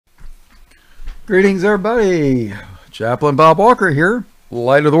Greetings, everybody. Chaplain Bob Walker here,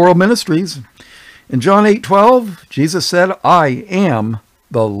 Light of the World Ministries. In John 8:12, Jesus said, I am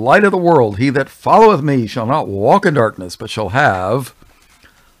the light of the world. He that followeth me shall not walk in darkness, but shall have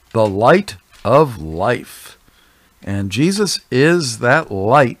the light of life. And Jesus is that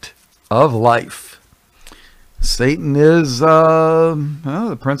light of life. Satan is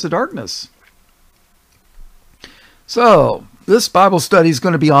the prince of darkness. So, this Bible study is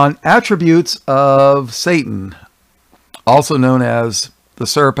going to be on attributes of Satan, also known as the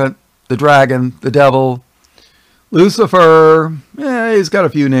serpent, the dragon, the devil, Lucifer. He's got a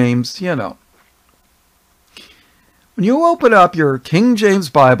few names, you know. When you open up your King James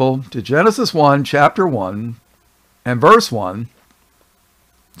Bible to Genesis 1, chapter 1, and verse 1,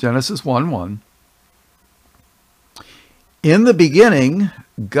 Genesis 1:1, in the beginning,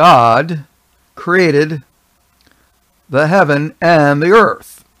 God created the heaven and the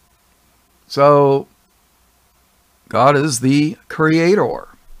earth. So, God is the creator.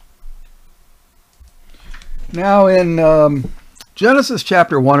 Now, in Genesis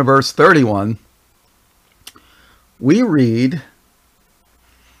chapter 1, verse 31, we read,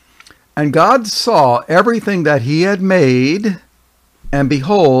 And God saw everything that he had made, and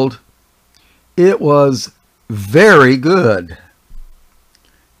behold, it was very good.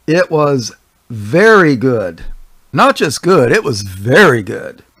 It was very good. Not just good, it was very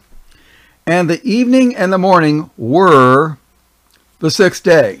good. And the evening and the morning were the sixth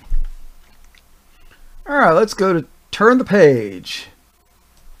day. All right, let's go to turn the page.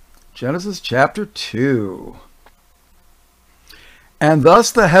 Genesis chapter 2. And thus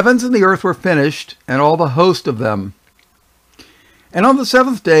the heavens and the earth were finished, and all the host of them. And on the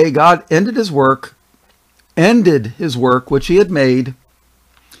seventh day God ended his work which he had made,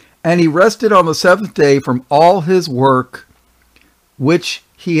 and he rested on the seventh day from all his work which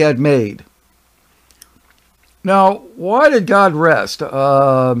he had made. Now, why did God rest?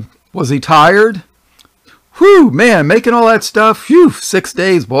 Was he tired? Whew, man, making all that stuff. Phew, 6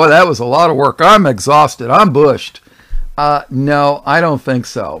 days, boy, that was a lot of work. I'm exhausted. I'm bushed. No, I don't think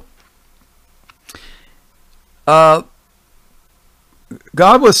so. God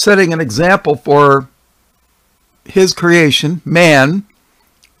was setting an example for his creation, man,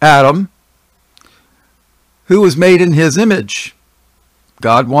 Adam, who was made in his image.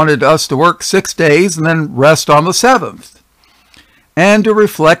 God wanted us to work 6 days and then rest on the seventh, and to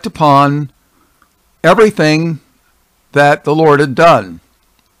reflect upon everything that the Lord had done.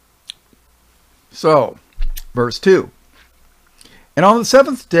 So, verse 2. And on the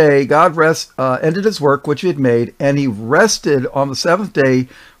seventh day God ended his work which he had made, and he rested on the seventh day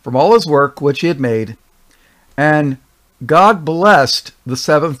from all his work which he had made. And God blessed the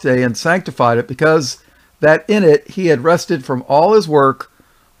seventh day and sanctified it, because that in it he had rested from all his work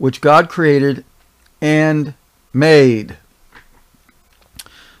which God created and made.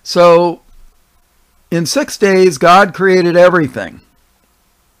 So, in 6 days God created everything.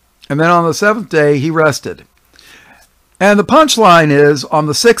 And then on the seventh day he rested. And the punchline is, on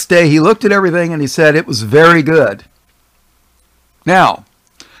the sixth day he looked at everything and he said it was very good. Now,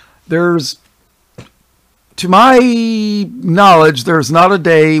 to my knowledge, there's not a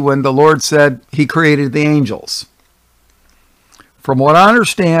day when the Lord said he created the angels. From what I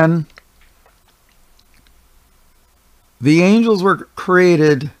understand, the angels were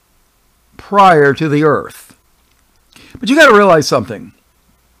created prior to the earth. But you got to realize something.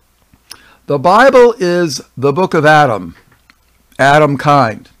 The Bible is the book of Adam, Adam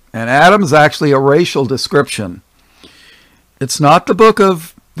kind. And Adam is actually a racial description. It's not the book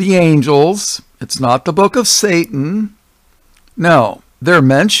of the angels. It's not the book of Satan. No, they're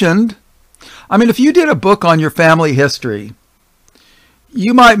mentioned. I mean, if you did a book on your family history,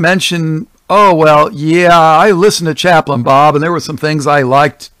 you might mention, oh, well, yeah, I listened to Chaplain Bob, and there were some things I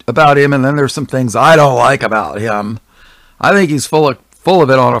liked about him, and then there's some things I don't like about him. I think he's full of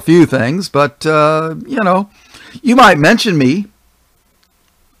it on a few things, but, you know, you might mention me,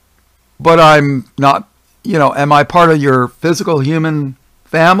 but I'm not, you know, am I part of your physical human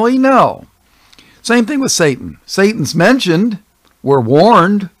family? No. Same thing with Satan. Satan's mentioned, we're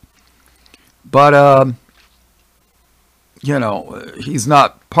warned, but, you know, he's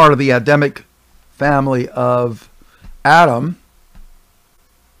not part of the Adamic family of Adam.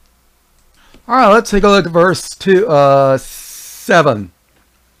 All right, let's take a look at verse 7.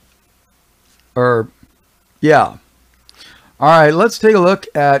 All right, let's take a look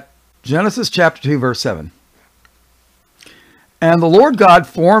at Genesis chapter 2, verse 7. And the Lord God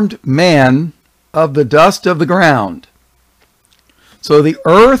formed man of the dust of the ground. So the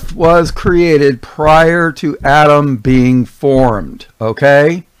earth was created prior to Adam being formed,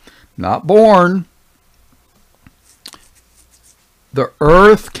 okay? not born. The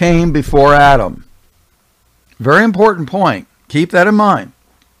earth came before Adam. Very important point. Keep that in mind.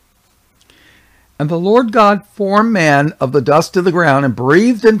 And the Lord God formed man of the dust of the ground and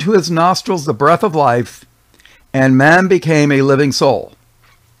breathed into his nostrils the breath of life, and man became a living soul.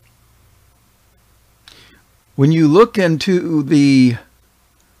 When you look into the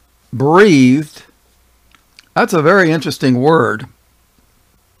breathed, that's a very interesting word.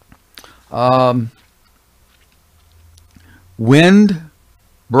 Wind,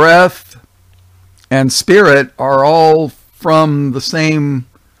 breath, and spirit are all from the same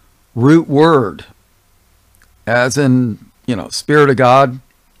root word, as in, Spirit of God,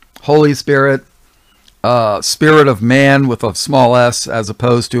 Holy Spirit, Spirit of man with a small s as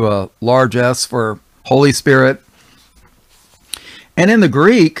opposed to a large S for Holy Spirit. And in the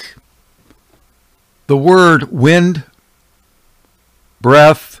Greek, the word wind,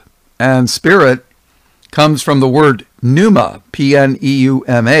 breath, and spirit comes from the word pneuma,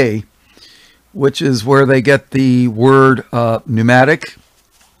 P-N-E-U-M-A, which is where they get the word pneumatic.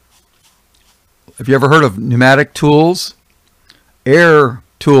 Have you ever heard of pneumatic tools? Air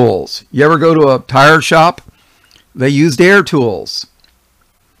tools. You ever go to a tire shop? They used air tools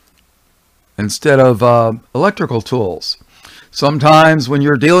instead of electrical tools. Sometimes when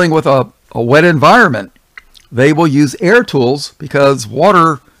you're dealing with a wet environment, they will use air tools because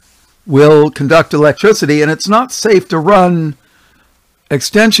water will conduct electricity, and it's not safe to run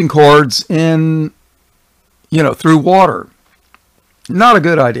extension cords in, through water. Not a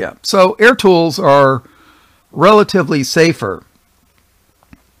good idea. So air tools are relatively safer.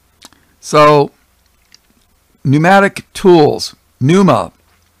 So pneumatic tools, pneuma,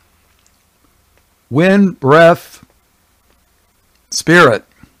 wind, breath, spirit,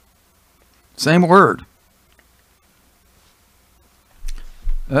 same word.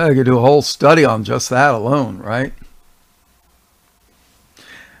 I could do a whole study on just that alone, right?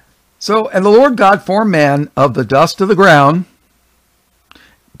 So, and the Lord God formed man of the dust of the ground,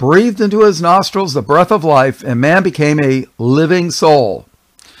 breathed into his nostrils the breath of life, and man became a living soul.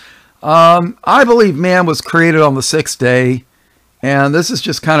 I believe man was created on the sixth day, and this is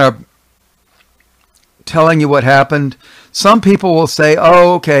just kind of telling you what happened. Some people will say,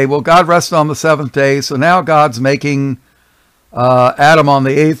 oh, okay, well, God rested on the seventh day, so now God's making Adam on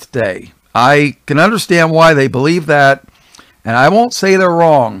the eighth day. I can understand why they believe that, and I won't say they're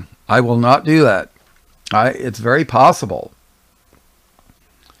wrong. I will not do that. It's very possible.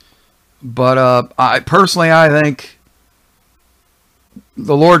 But I think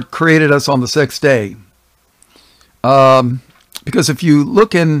the Lord created us on the sixth day. Because if you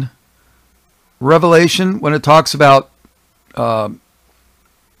look in Revelation, when it talks about, a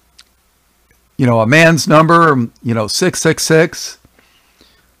man's number, 666,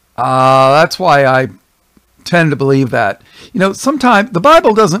 that's why I tend to believe that. Sometimes the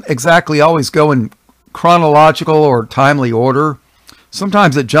Bible doesn't exactly always go in chronological or timely order.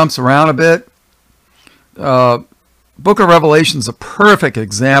 Sometimes it jumps around a bit. Book of Revelation is a perfect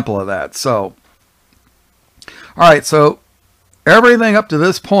example of that. So, all right, so everything up to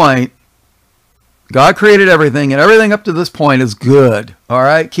this point, God created everything, and everything up to this point is good. All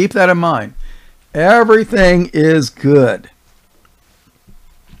right, keep that in mind. Everything is good.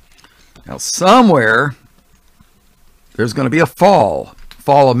 Now, somewhere, there's going to be a fall.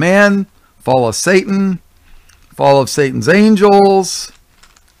 Fall of man, fall of Satan, fall of Satan's angels.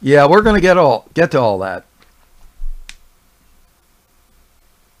 Yeah, we're going to get to all that.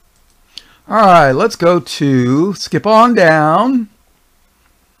 All right, let's skip on down.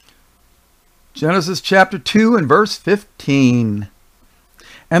 Genesis chapter 2 and verse 15.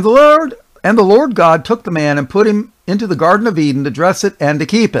 And the Lord God took the man and put him into the Garden of Eden to dress it and to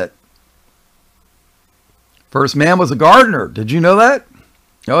keep it. First man was a gardener. Did you know that?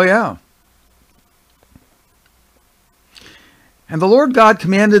 Oh, yeah. And the Lord God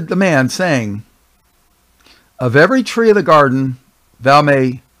commanded the man, saying, of every tree of the garden thou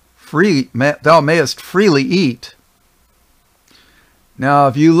mayest freely eat. Now,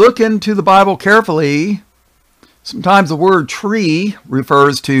 if you look into the Bible carefully, sometimes the word tree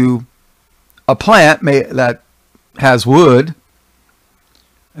refers to a plant that has wood.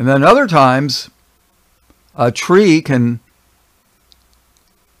 And then other times, a tree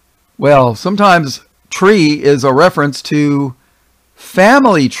sometimes tree is a reference to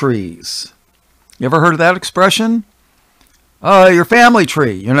family trees. You ever heard of that expression? Your family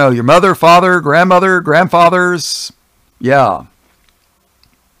tree, your mother, father, grandmother, grandfathers. Yeah.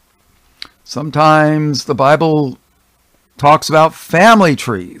 Sometimes the Bible talks about family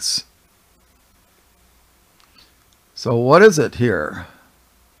trees. So what is it here?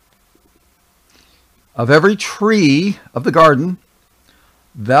 of every tree of the garden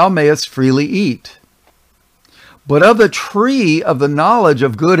thou mayest freely eat. But of the tree of the knowledge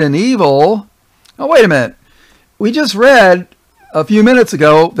of good and evil, oh, wait a minute. We just read a few minutes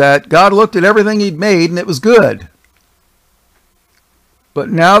ago that God looked at everything he'd made and it was good. But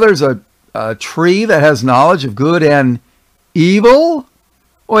now there's a tree that has knowledge of good and evil?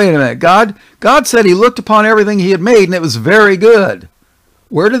 Wait a minute. God said he looked upon everything he had made and it was very good.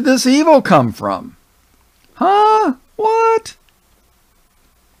 Where did this evil come from? Huh? What?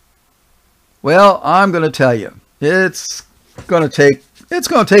 Well, I'm going to tell you. It's going to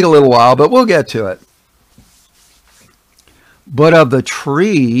take a little while, but we'll get to it. But of the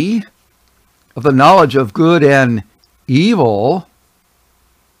tree of the knowledge of good and evil,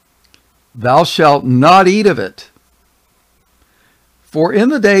 thou shalt not eat of it. For in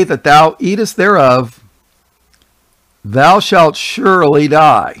the day that thou eatest thereof, thou shalt surely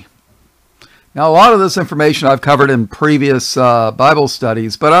die. Now, a lot of this information I've covered in previous Bible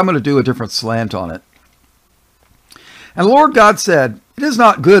studies, but I'm going to do a different slant on it. And the Lord God said, it is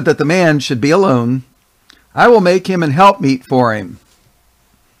not good that the man should be alone. I will make him an helpmeet for him.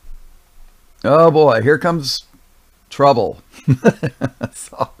 Oh boy, here comes trouble.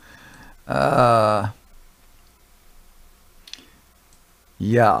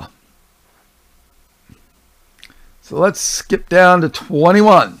 Yeah. So let's skip down to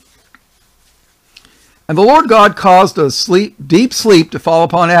 21. And the Lord God caused a deep sleep to fall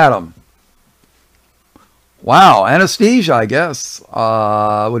upon Adam. Wow, anesthesia, I guess,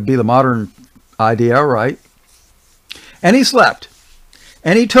 would be the modern idea, right? And he slept.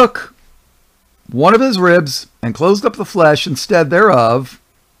 And he took one of his ribs and closed up the flesh instead thereof.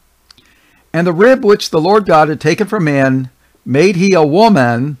 And the rib which the Lord God had taken from man made he a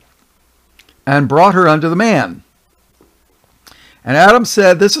woman and brought her unto the man. And Adam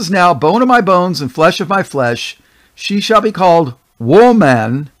said, this is now bone of my bones and flesh of my flesh. She shall be called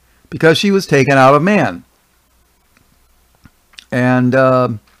woman because she was taken out of man.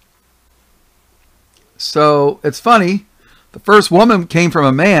 And so it's funny. The first woman came from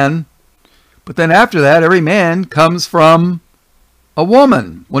a man, but then after that, every man comes from a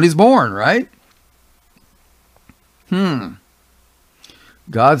woman when he's born, right?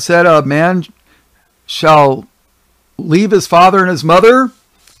 God said a man shall leave his father and his mother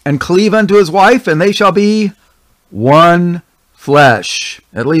and cleave unto his wife, and they shall be one flesh.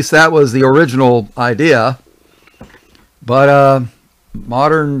 At least that was the original idea. But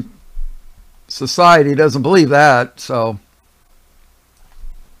modern society doesn't believe that. So,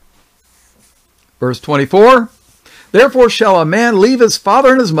 verse 24, therefore shall a man leave his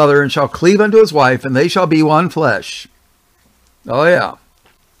father and his mother and shall cleave unto his wife, and they shall be one flesh. Oh yeah.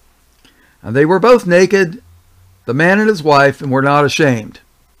 And they were both naked, the man and his wife, and were not ashamed.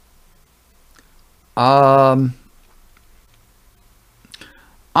 I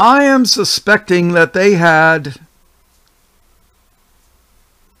am suspecting that they had,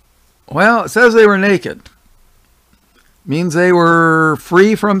 well, it says they were naked. Means they were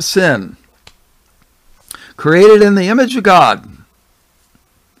free from sin. Created in the image of God.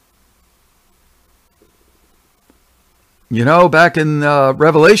 You know, back in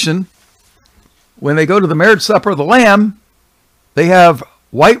Revelation, when they go to the marriage supper of the Lamb, they have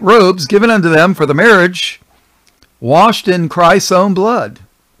white robes given unto them for the marriage, washed in Christ's own blood.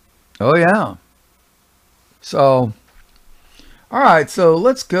 Oh, yeah. So, all right, so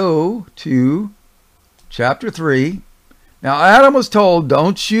let's go to chapter 3. Now, Adam was told,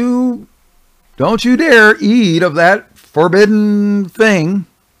 don't you dare eat of that forbidden thing,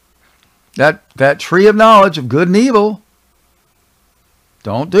 that tree of knowledge of good and evil.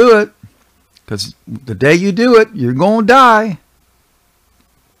 Don't do it, because the day you do it, you're going to die.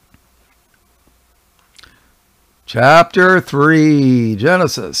 Chapter 3,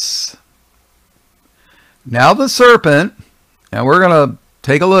 Genesis. Now the serpent, and we're going to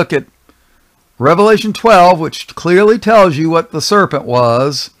take a look at Revelation 12, which clearly tells you what the serpent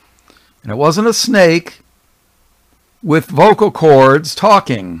was. And it wasn't a snake with vocal cords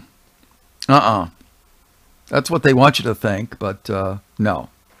talking. That's what they want you to think, but no.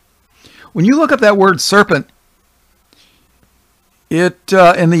 When you look up that word serpent, it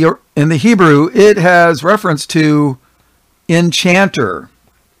in the Hebrew, it has reference to enchanter,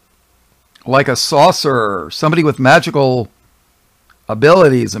 like a sorcerer, somebody with magical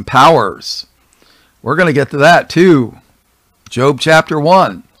abilities and powers. We're going to get to that too. Job chapter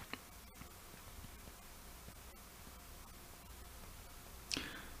 1.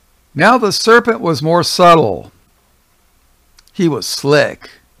 Now the serpent was more subtle. He was slick.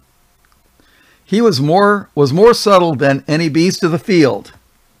 He was more subtle than any beast of the field.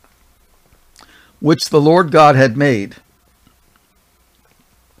 which the Lord God had made.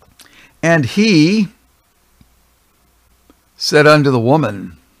 And he said unto the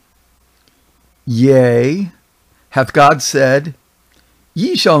woman, Yea, hath God said,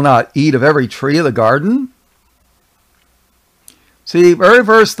 Ye shall not eat of every tree of the garden? See, very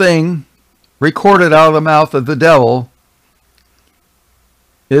first thing recorded out of the mouth of the devil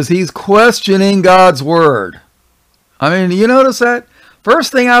is he's questioning God's word. I mean, do you notice that?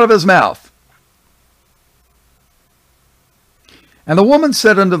 First thing out of his mouth. And the woman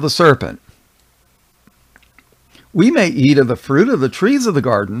said unto the serpent, We may eat of the fruit of the trees of the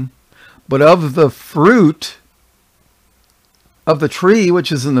garden, but of the fruit of the tree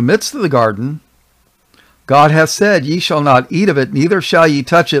which is in the midst of the garden, God hath said, Ye shall not eat of it, neither shall ye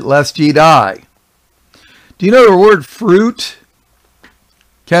touch it, lest ye die. Do you know the word fruit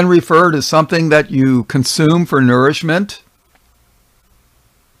can refer to something that you consume for nourishment?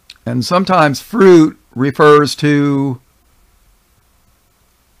 And sometimes fruit refers to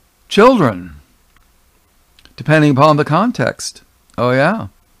children, depending upon the context. Oh, yeah.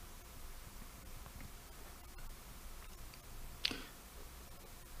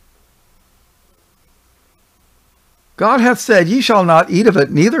 God hath said, Ye shall not eat of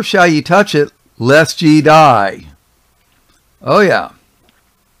it, neither shall ye touch it, lest ye die. Oh, yeah.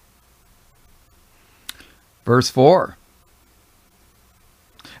 Verse 4.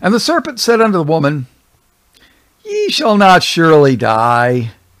 And the serpent said unto the woman, Ye shall not surely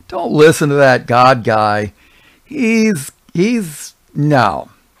die. Don't listen to that God guy. No.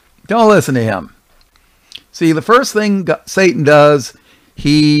 Don't listen to him. See, the first thing Satan does,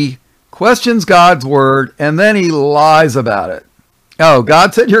 he questions God's word, and then he lies about it. Oh,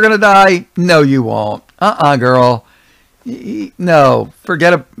 God said you're going to die? No, you won't. Girl. No,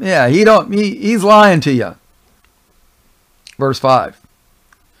 forget it. Yeah, he's lying to you. Verse 5.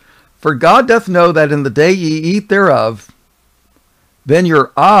 For God doth know that in the day ye eat thereof, then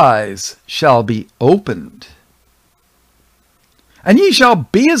your eyes shall be opened, and ye shall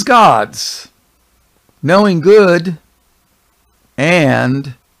be as gods, knowing good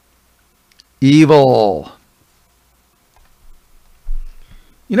and evil.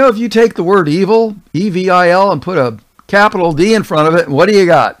 You know, if you take the word evil, E-V-I-L, and put a capital D in front of it, what do you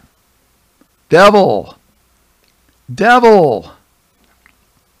got? Devil. Devil.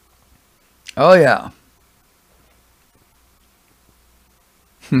 Oh, yeah.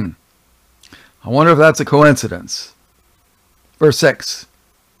 I wonder if that's a coincidence. Verse 6.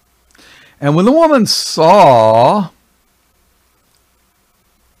 And when the woman saw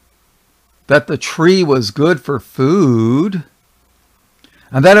that the tree was good for food,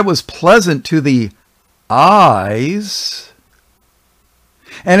 and that it was pleasant to the eyes,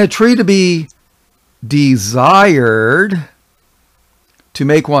 and a tree to be desired to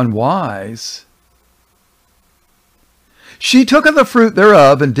make one wise, she took of the fruit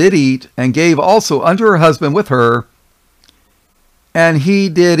thereof, and did eat, and gave also unto her husband with her, and he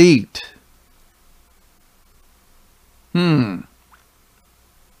did eat. And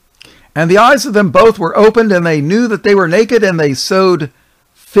the eyes of them both were opened, and they knew that they were naked, and they sewed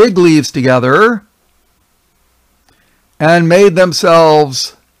fig leaves together, and made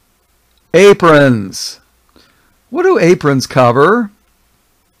themselves aprons. What do aprons cover?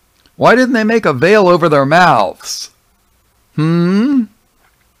 Why didn't they make a veil over their mouths? We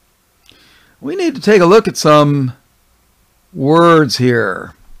need to take a look at some words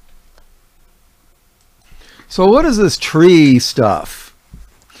here. So what is this tree stuff?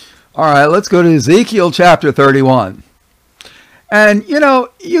 All right, let's go to Ezekiel chapter 31. And, you know,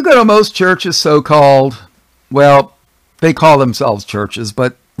 you go to most churches, so-called, well, they call themselves churches,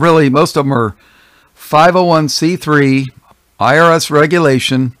 but really most of them are 501c3, IRS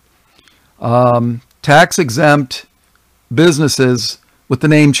regulation, tax-exempt businesses with the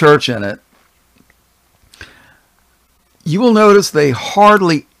name church in it. You will notice they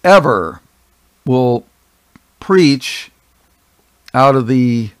hardly ever will preach out of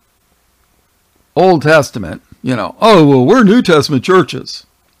the Old Testament. You know, oh, well, we're New Testament churches.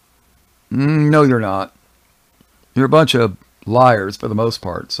 No, you're not. You're a bunch of liars for the most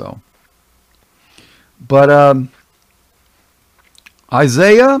part. So, but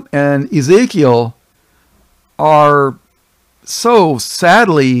Isaiah and Ezekiel are so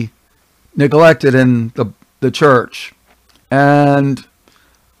sadly neglected in the church. And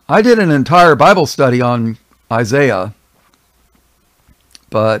I did an entire Bible study on Isaiah.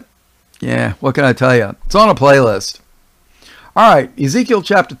 But, yeah, what can I tell you? It's on a playlist. All right, Ezekiel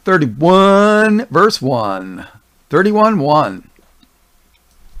chapter 31, verse 1. 31:1.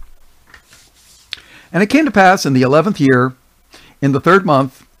 And it came to pass in the 11th year, in the 3rd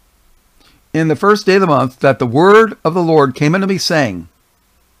month, in the first day of the month that the word of the Lord came unto me, saying,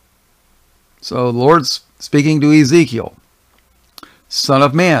 so the Lord's speaking to Ezekiel, Son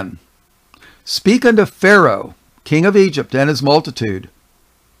of man, speak unto Pharaoh, king of Egypt, and his multitude.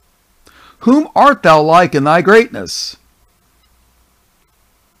 Whom art thou like in thy greatness?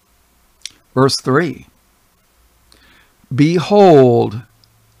 Verse 3. Behold,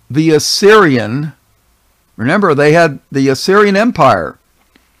 the Assyrian, remember they had the Assyrian Empire.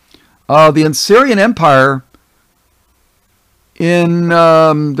 The Assyrian Empire in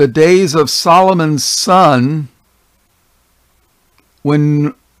the days of Solomon's son,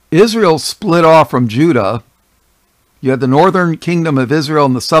 when Israel split off from Judah, you had the northern kingdom of Israel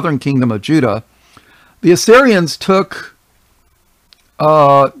and the southern kingdom of Judah. The Assyrians took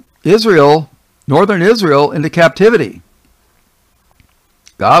Israel, northern Israel, into captivity.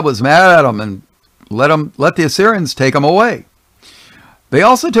 God was mad at them and let the Assyrians take them away. They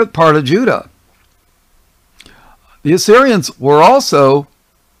also took part of Judah. The Assyrians were also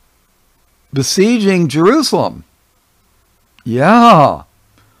besieging Jerusalem. Yeah,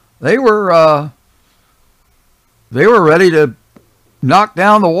 they were ready to knock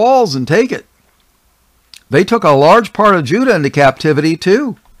down the walls and take it. They took a large part of Judah into captivity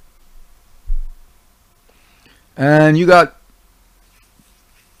too. And you got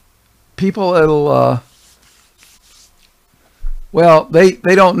people that'll, well, they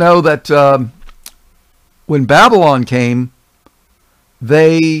don't know that when Babylon came,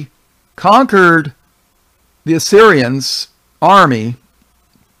 they conquered the Assyrians' army,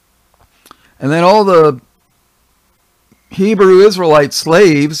 and then all the Hebrew Israelite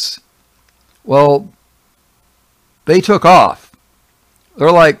slaves, well, they took off.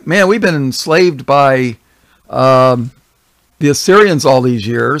 They're like, man, we've been enslaved by the Assyrians all these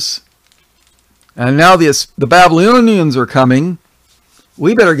years, and now the Babylonians are coming.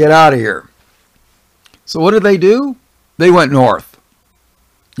 We better get out of here. So what did they do? They went north.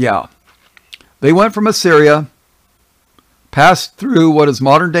 Yeah. They went from Assyria, passed through what is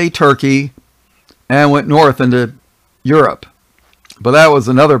modern-day Turkey, and went north into Europe. But that was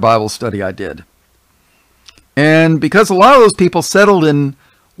another Bible study I did. And because a lot of those people settled in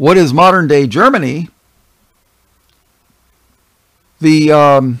what is modern-day Germany, the,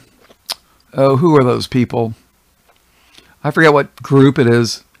 who are those people? I forget what group it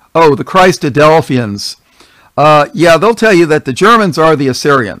is. Oh, the Christadelphians. Yeah, they'll tell you that the Germans are the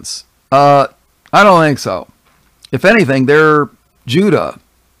Assyrians. I don't think so. If anything, they're Judah.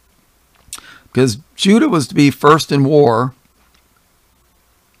 Because Judah was to be first in war.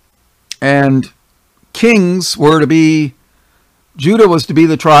 And kings were to be, Judah was to be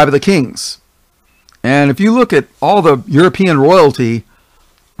the tribe of the kings. And if you look at all the European royalty,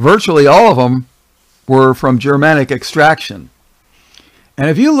 virtually all of them were from Germanic extraction. And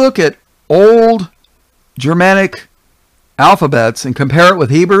if you look at old Germanic alphabets and compare it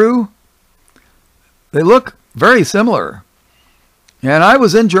with Hebrew, they look very similar. And I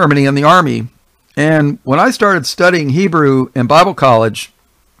was in Germany in the army, and when I started studying Hebrew in Bible college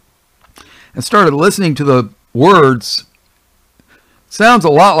and started listening to the words, it sounds a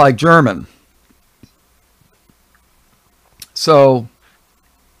lot like German. So,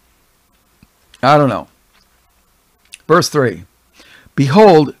 I don't know. Verse 3.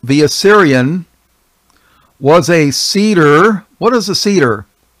 Behold, the Assyrian was a cedar. What is a cedar?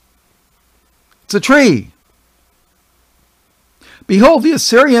 It's a tree. Behold, the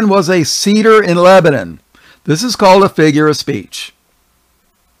Assyrian was a cedar in Lebanon. This is called a figure of speech.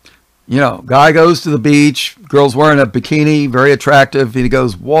 You know, guy goes to the beach, girl's wearing a bikini, very attractive, and he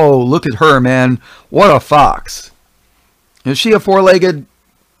goes, whoa, look at her, man. What a fox. Is she a four-legged,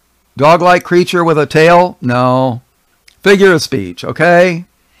 dog-like creature with a tail? No. Figure of speech, okay?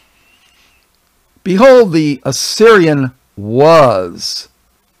 Behold, the Assyrian was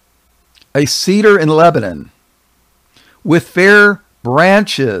a cedar in Lebanon with fair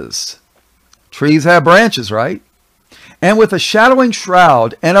branches. Trees have branches, right? And with a shadowing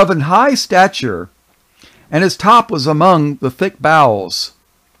shroud, and of an high stature, and his top was among the thick boughs.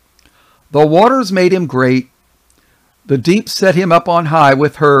 The waters made him great. The deep set him up on high,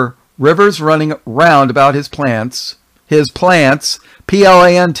 with her rivers running round about his plants, Plants,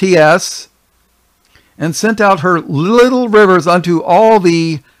 and sent out her little rivers unto all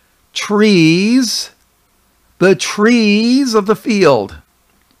the trees of the field.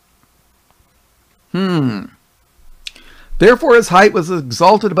 Therefore his height was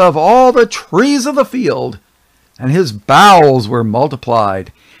exalted above all the trees of the field, and his boughs were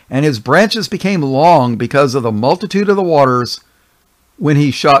multiplied, and his branches became long because of the multitude of the waters when he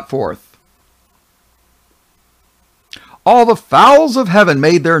shot forth. All the fowls of heaven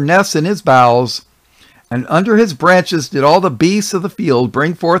made their nests in his boughs, and under his branches did all the beasts of the field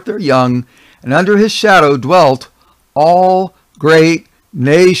bring forth their young, and under his shadow dwelt all great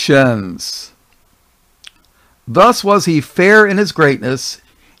nations. Thus was he fair in his greatness,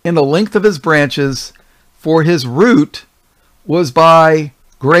 in the length of his branches, for his root was by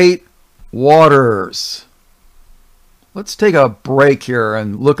great waters. Let's take a break here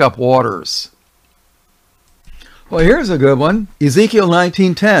and look up waters. Well, here's a good one. Ezekiel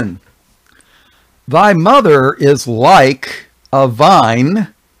 19:10. Thy mother is like a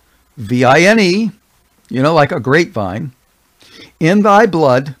vine, V-I-N-E, like a grapevine, in thy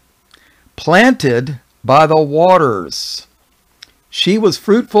blood, planted by the waters. She was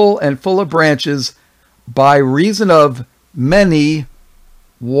fruitful and full of branches by reason of many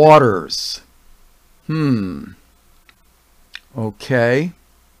waters. Okay.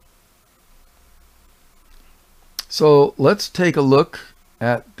 So let's take a look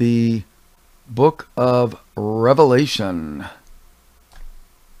at the book of Revelation.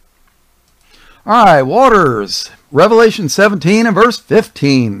 All right, waters. Revelation 17 and verse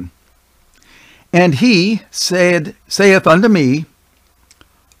 15. And he saith unto me,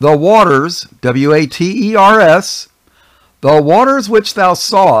 the waters, W-A-T-E-R-S, the waters which thou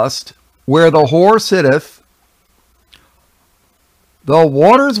sawest, where the whore sitteth, the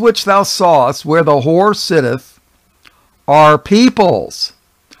waters which thou sawest, where the whore sitteth, are peoples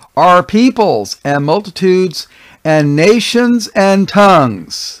and multitudes and nations and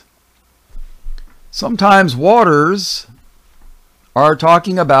tongues. Sometimes waters are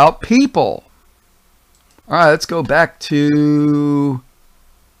talking about people. All right, let's go back to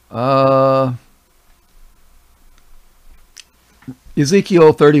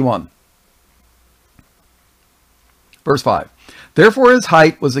Ezekiel 31, verse 5. Therefore his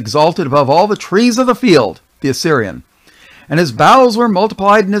height was exalted above all the trees of the field, the Assyrian, and his boughs were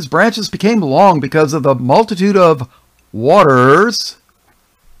multiplied, and his branches became long because of the multitude of waters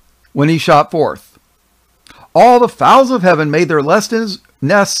when he shot forth. All the fowls of heaven made their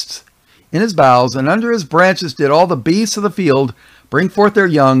nests in his boughs, and under his branches did all the beasts of the field bring forth their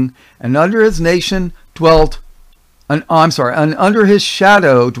young, and under his under his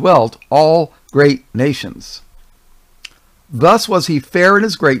shadow dwelt all great nations. Thus was he fair in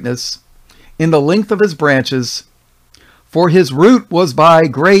his greatness, in the length of his branches, for his root was by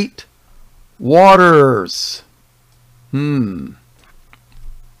great waters. The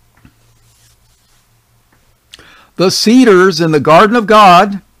cedars in the garden of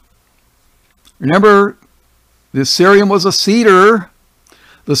God. Remember, the Assyrian was a cedar.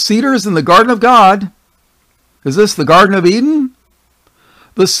 The cedars in the garden of God. Is this the Garden of Eden?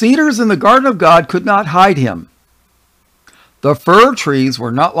 The cedars in the garden of God could not hide him. The fir trees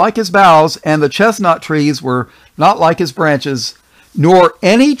were not like his boughs, and the chestnut trees were not like his branches, nor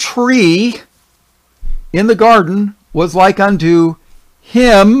any tree in the garden was like unto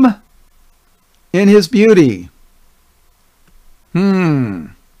him in his beauty.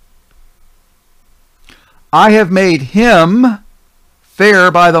 I have made him fair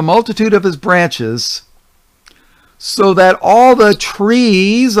by the multitude of his branches, so that all the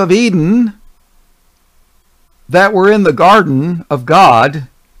trees of Eden that were in the garden of God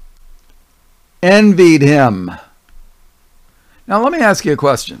envied him. Now let me ask you a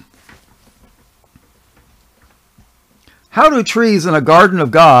question. How do trees in a garden of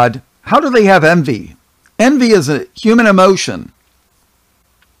God, how do they have envy? Envy is a human emotion.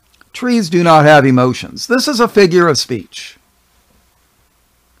 Trees do not have emotions. This is a figure of speech.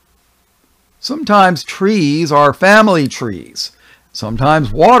 Sometimes trees are family trees.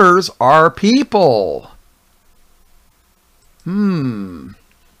 Sometimes waters are people. Let's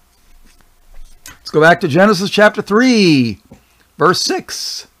go back to Genesis chapter 3, verse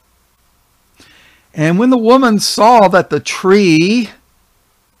 6. And when the woman saw that the tree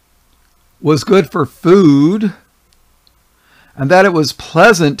was good for food, and that it was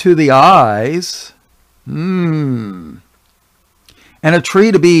pleasant to the eyes, and a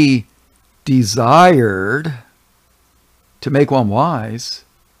tree to be desired to make one wise,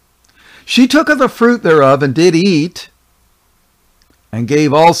 she took of the fruit thereof and did eat, and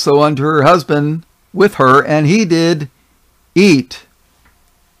gave also unto her husband with her, and he did eat.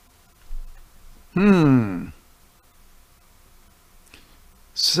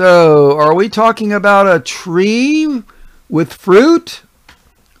 So, are we talking about a tree with fruit?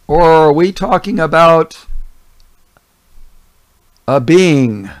 Or are we talking about a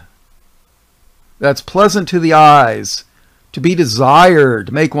being that's pleasant to the eyes, to be desired,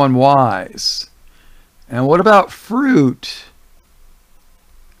 to make one wise? And what about fruit?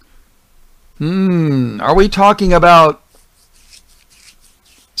 Are we talking about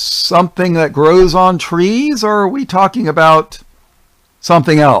something that grows on trees, or are we talking about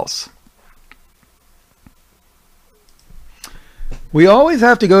something else? We always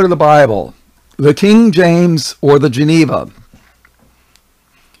have to go to the Bible, the King James or the Geneva,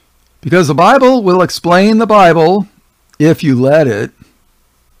 because the Bible will explain the Bible if you let it.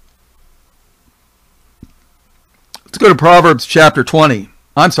 Let's go to Proverbs chapter 20.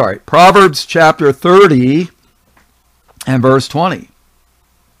 Proverbs chapter 30 and verse 20.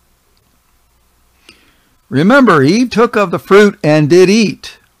 Remember, Eve took of the fruit and did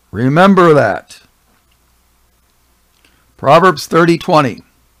eat. Remember that. Proverbs 30:20.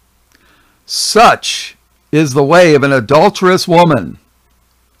 Such is the way of an adulterous woman.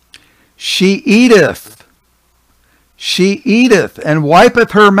 She eateth and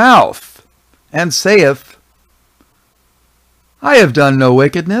wipeth her mouth, and saith, I have done no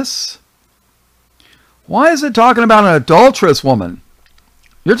wickedness. Why is it talking about an adulterous woman?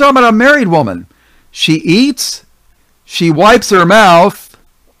 You're talking about a married woman. She eats, she wipes her mouth,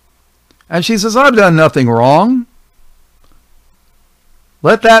 and she says, I've done nothing wrong.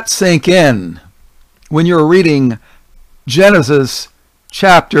 Let that sink in when you're reading Genesis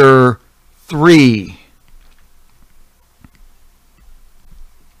chapter 3.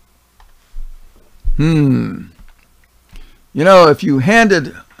 You know, if you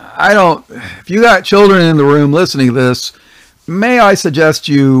got children in the room listening to this, may I suggest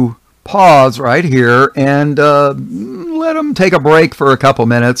you pause right here and let them take a break for a couple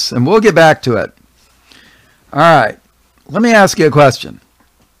minutes, and we'll get back to it. All right, let me ask you a question.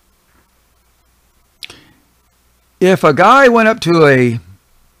 If a guy went up to a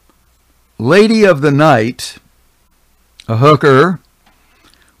lady of the night, a hooker,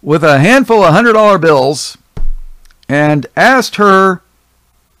 with a handful of $100 bills and asked her,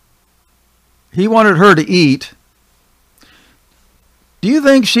 he wanted her to eat, do you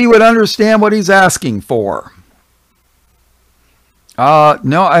think she would understand what he's asking for?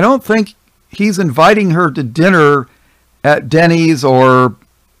 No, I don't think he's inviting her to dinner at Denny's or,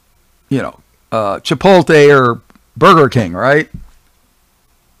 Chipotle or Burger King, right?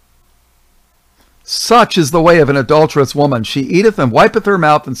 Such is the way of an adulterous woman. She eateth and wipeth her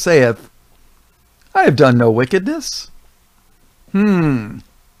mouth and saith, I have done no wickedness.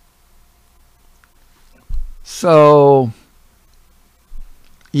 So,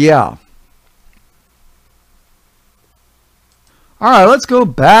 yeah. All right, let's go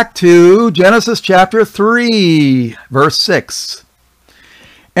back to Genesis chapter 3, verse 6.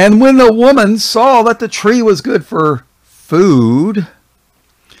 And when the woman saw that the tree was good for food,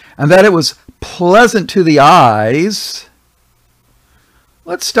 and that it was pleasant to the eyes.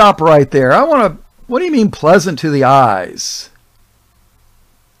 Let's stop right there. What do you mean pleasant to the eyes?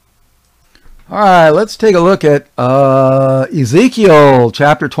 All right, let's take a look at Ezekiel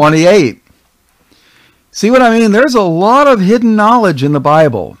chapter 28. See what I mean? There's a lot of hidden knowledge in the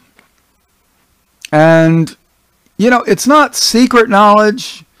Bible. And, it's not secret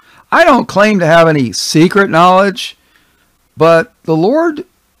knowledge. I don't claim to have any secret knowledge. But the Lord,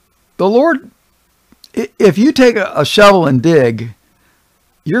 if you take a shovel and dig,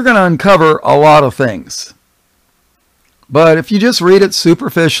 you're going to uncover a lot of things. But if you just read it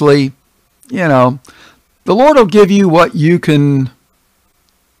superficially, the Lord will give you what you can,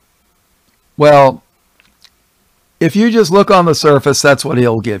 if you just look on the surface, that's what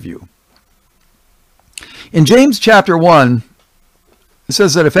he'll give you. In James chapter 1, it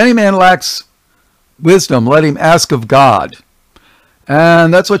says that if any man lacks wisdom, let him ask of God.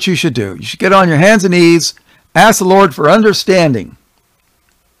 And that's what you should do. You should get on your hands and knees, ask the Lord for understanding.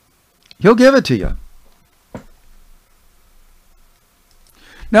 He'll give it to you.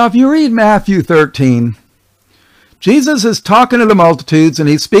 Now, if you read Matthew 13, Jesus is talking to the multitudes and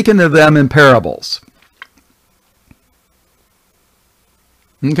he's speaking to them in parables.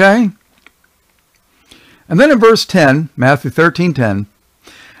 Okay? And then in verse 10, Matthew 13:10,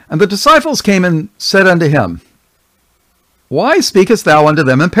 and the disciples came and said unto him, Why speakest thou unto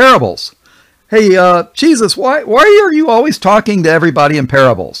them in parables? Hey, Jesus, why are you always talking to everybody in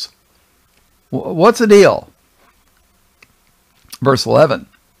parables? What's the deal? Verse 11,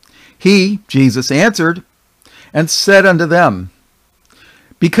 He, Jesus, answered and said unto them,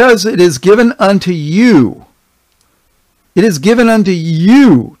 Because it is given unto you,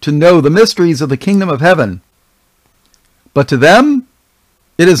 to know the mysteries of the kingdom of heaven, but to them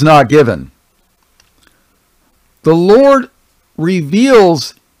it is not given. The Lord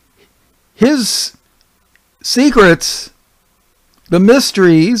reveals his secrets, the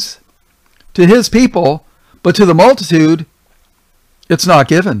mysteries, to his people, but to the multitude, it's not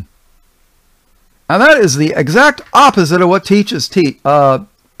given. And that is the exact opposite of what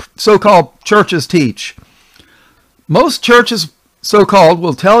so-called churches teach. Most churches, so-called,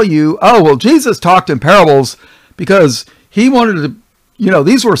 will tell you, oh, well, Jesus talked in parables because he wanted to,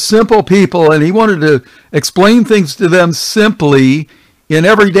 these were simple people and he wanted to explain things to them simply in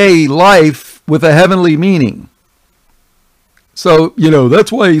everyday life with a heavenly meaning. So,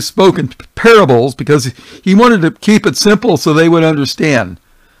 that's why he spoke in parables, because he wanted to keep it simple so they would understand.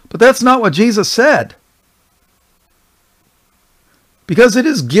 But that's not what Jesus said. Because it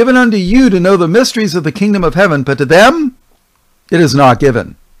is given unto you to know the mysteries of the kingdom of heaven, but to them it is not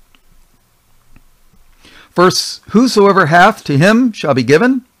given. For whosoever hath, to him shall be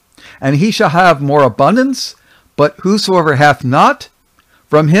given, and he shall have more abundance. But whosoever hath not,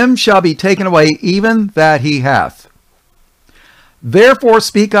 from him shall be taken away even that he hath. Therefore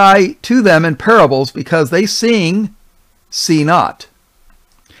speak I to them in parables, because they seeing see not,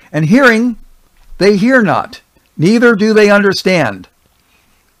 and hearing they hear not, neither do they understand.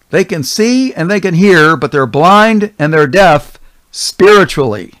 They can see and they can hear, but they're blind and they're deaf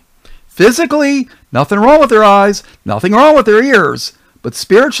spiritually. Physically, nothing wrong with their eyes, nothing wrong with their ears, but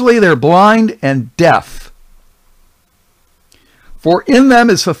spiritually they're blind and deaf. For in them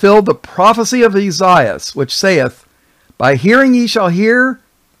is fulfilled the prophecy of Isaiah, which saith, By hearing ye shall hear,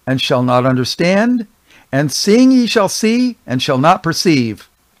 and shall not understand, and seeing ye shall see, and shall not perceive.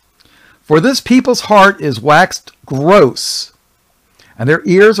 For this people's heart is waxed gross, and their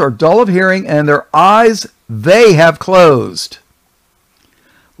ears are dull of hearing, and their eyes they have closed,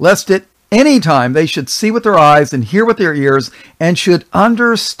 lest at any time they should see with their eyes, and hear with their ears, and should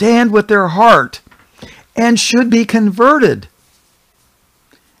understand with their heart, and should be converted,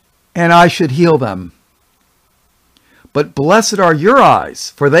 and I should heal them. But blessed are your eyes,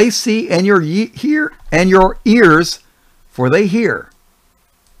 for they see, and your ears, for they hear.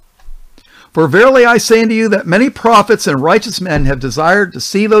 For verily I say unto you that many prophets and righteous men have desired to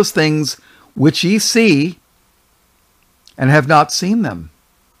see those things which ye see, and have not seen them,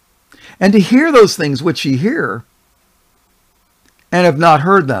 and to hear those things which ye hear, and have not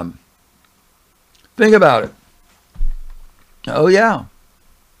heard them. Think about it. Oh yeah.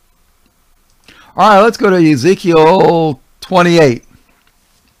 All right, let's go to Ezekiel 28,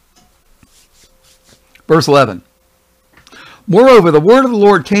 verse 11. Moreover, the word of the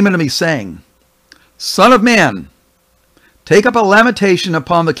Lord came unto me, saying, Son of man, take up a lamentation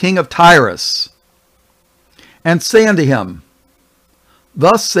upon the king of Tyrus, and say unto him,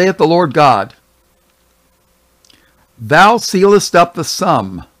 Thus saith the Lord God, Thou sealest up the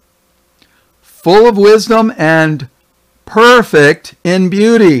sum, full of wisdom and perfect in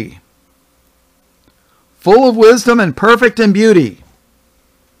beauty. Full of wisdom and perfect in beauty.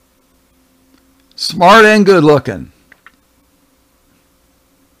 Smart and good looking.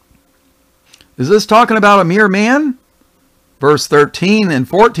 Is this talking about a mere man? Verse 13 and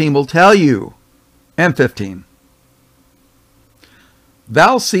 14 will tell you, and 15.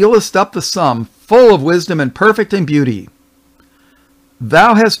 Thou sealest up the sum, full of wisdom and perfect in beauty.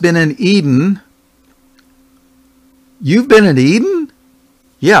 Thou hast been in Eden. You've been in Eden?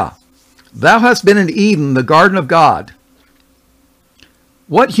 Yeah. Thou hast been in Eden, the garden of God.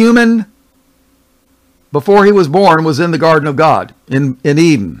 What human before he was born was in the garden of God, in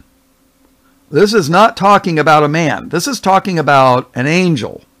Eden? This is not talking about a man. This is talking about an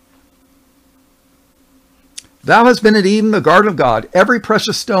angel. Thou hast been in Eden, the garden of God. Every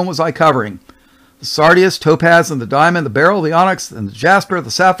precious stone was thy covering. The sardius, topaz, and the diamond, the beryl, the onyx, and the jasper,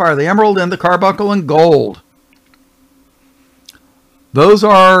 the sapphire, the emerald, and the carbuncle, and gold. Those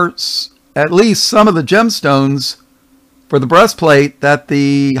are at least some of the gemstones for the breastplate that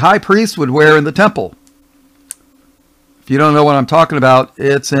the high priest would wear in the temple. If you don't know what I'm talking about,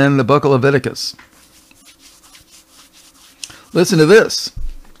 it's in the book of Leviticus. Listen to this.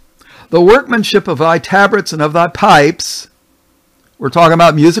 The workmanship of thy tabrets and of thy pipes, we're talking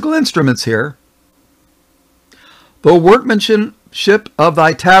about musical instruments here. The workmanship of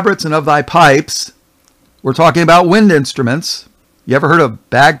thy tabrets and of thy pipes, we're talking about wind instruments. You ever heard of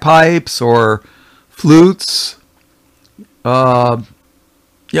bagpipes or flutes? Wind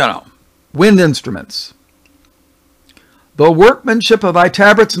instruments. The workmanship of thy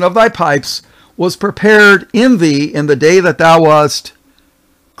tabrets and of thy pipes was prepared in thee in the day that thou wast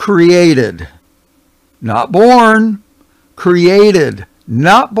created. Not born. Created.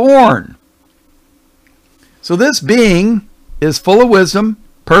 Not born. So this being is full of wisdom,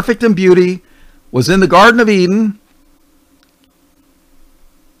 perfect in beauty, was in the Garden of Eden,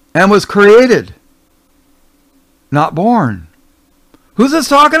 and was created, not born. Who's this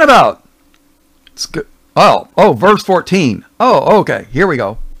talking about? It's good. Oh, verse 14. Oh, okay, here we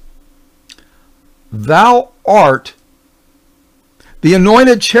go. Thou art the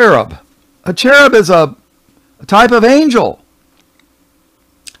anointed cherub. A cherub is a type of angel.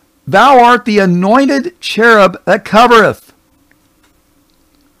 Thou art the anointed cherub that covereth.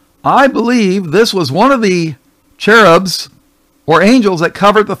 I believe this was one of the cherubs or angels that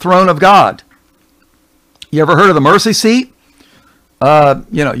covered the throne of God. You ever heard of the mercy seat?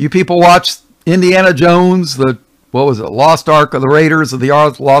 You people watch Indiana Jones, Lost Ark, or the Raiders of the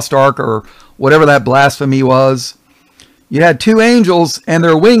Lost Ark, or whatever that blasphemy was. You had two angels, and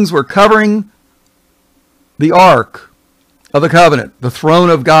their wings were covering the Ark of the Covenant, the throne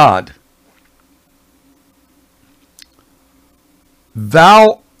of God.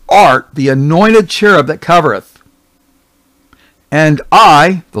 Thou art the anointed cherub that covereth. And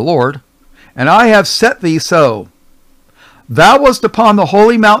I, the Lord, and I have set thee so. Thou wast upon the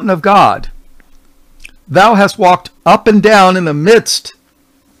holy mountain of God. Thou hast walked up and down in the midst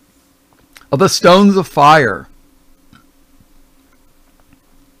of the stones of fire.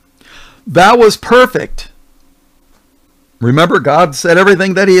 Thou wast perfect. Remember, God said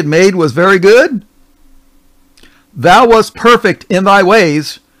everything that he had made was very good? Thou wast perfect in thy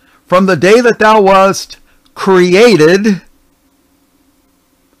ways from the day that thou wast created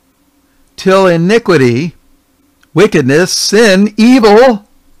till iniquity, wickedness, sin, evil,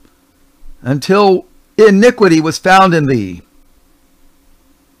 until iniquity was found in thee.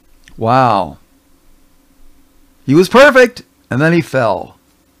 Wow. He was perfect, and then he fell.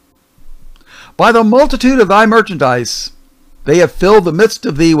 By the multitude of thy merchandise, they have filled the midst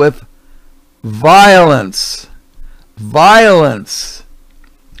of thee with violence. Violence.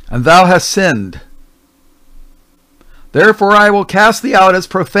 And thou hast sinned. Therefore I will cast thee out as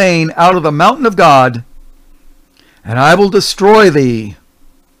profane out of the mountain of God, and I will destroy thee,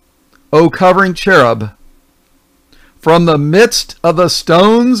 O covering cherub, from the midst of the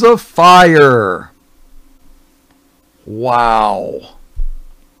stones of fire. Wow.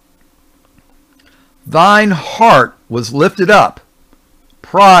 Thine heart was lifted up.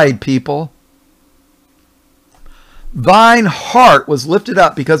 Pride, people. Thine heart was lifted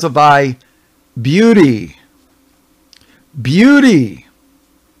up because of thy beauty. Beauty.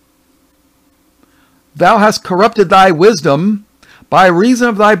 Thou hast corrupted thy wisdom by reason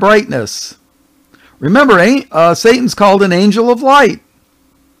of thy brightness. Remember, Satan's called an angel of light.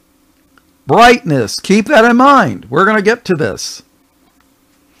 Brightness. Keep that in mind. We're going to get to this.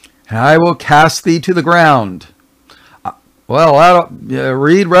 And I will cast thee to the ground.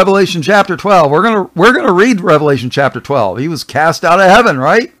 Read Revelation chapter 12. We're going to read Revelation chapter 12. He was cast out of heaven,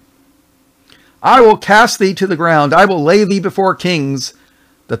 right? I will cast thee to the ground. I will lay thee before kings,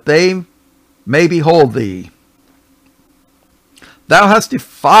 that they may behold thee. Thou hast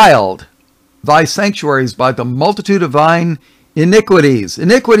defiled thy sanctuaries by the multitude of thine iniquities.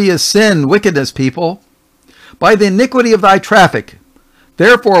 Iniquity is sin, wickedness, people. By the iniquity of thy traffic.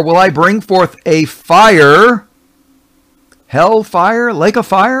 Therefore will I bring forth a fire, hell fire, lake of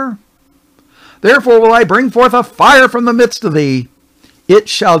fire. Therefore will I bring forth a fire from the midst of thee. It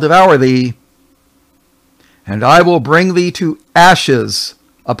shall devour thee. And I will bring thee to ashes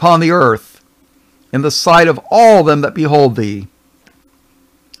upon the earth, in the sight of all them that behold thee.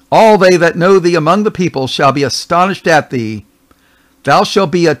 All they that know thee among the people shall be astonished at thee. Thou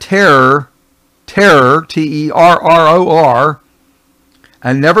shalt be a terror, Terror,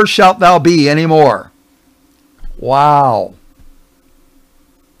 and never shalt thou be any more. Wow.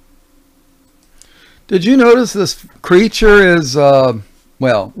 Did you notice this creature is,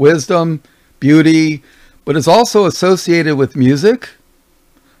 wisdom, beauty, but is also associated with music?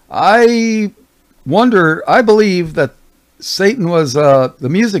 I believe that Satan was the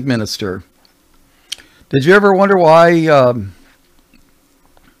music minister. Did you ever wonder why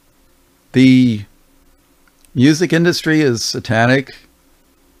the music industry is satanic?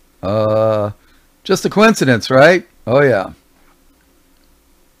 Just a coincidence, right? Oh, yeah.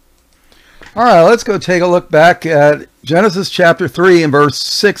 All right, let's go take a look back at Genesis chapter 3 and verse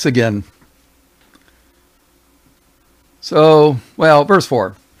 6 again. So, verse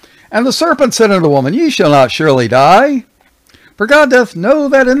 4. And the serpent said unto the woman, Ye shall not surely die, for God doth know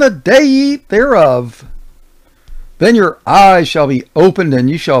that in the day ye eat thereof, then your eyes shall be opened, and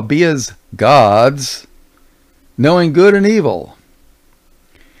you shall be as gods, knowing good and evil.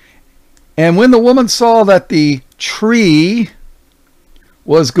 And when the woman saw that the tree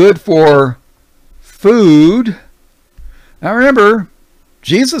was good for food, now remember,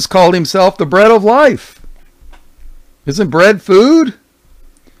 Jesus called himself the bread of life. Isn't bread food?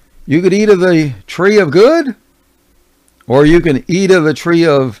 You could eat of the tree of good, or you can eat of the tree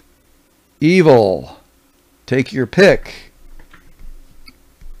of evil. Take your pick.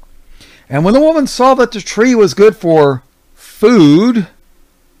 And when the woman saw that the tree was good for food,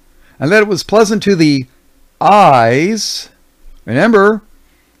 and that it was pleasant to the eyes. Remember,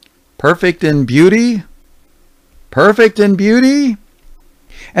 perfect in beauty, perfect in beauty,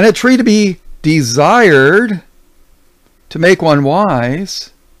 and a tree to be desired, to make one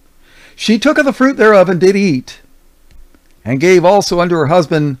wise. She took of the fruit thereof and did eat, and gave also unto her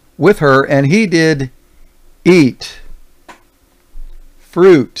husband with her, and he did eat.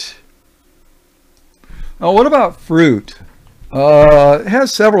 Fruit. Now, what about fruit? It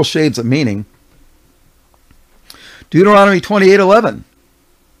has several shades of meaning. Deuteronomy 28:11.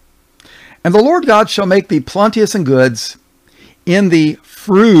 And the Lord God shall make thee plenteous in goods, in the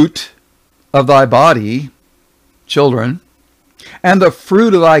fruit of thy body, children, and the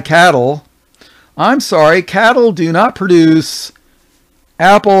fruit of thy cattle. I'm sorry, cattle do not produce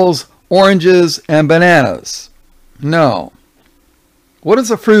apples, oranges, and bananas. No. What is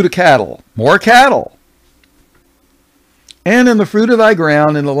the fruit of cattle? More cattle. And in the fruit of thy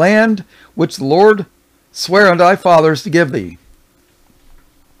ground, in the land which the Lord sware unto thy fathers to give thee.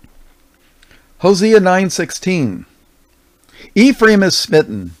 Hosea 9:16. Ephraim is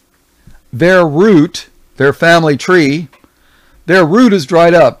smitten. Their root, their family tree, their root is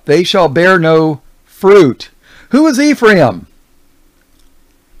dried up. They shall bear no fruit. Who is Ephraim?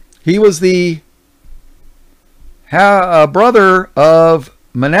 He was the brother of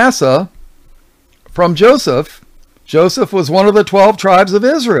Manasseh from Joseph. Joseph was one of the 12 tribes of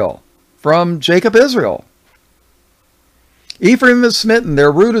Israel, from Jacob Israel. Ephraim is smitten,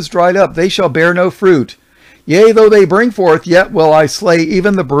 their root is dried up, they shall bear no fruit. Yea, though they bring forth, yet will I slay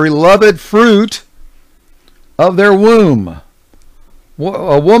even the beloved fruit of their womb.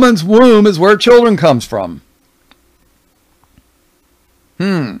 A woman's womb is where children comes from.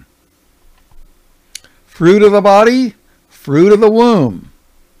 Fruit of the body, fruit of the womb.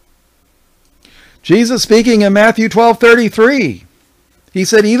 Jesus speaking in Matthew 12:33, he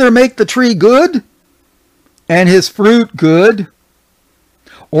said, either make the tree good and his fruit good,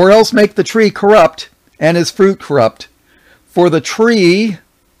 or else make the tree corrupt and his fruit corrupt. For the tree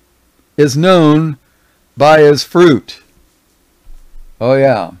is known by his fruit. Oh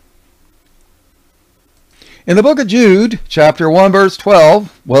yeah. In the book of Jude, chapter 1, verse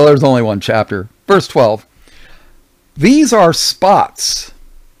 12, well, there's only one chapter, verse 12. These are spots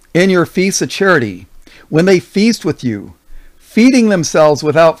in your feasts of charity, when they feast with you, feeding themselves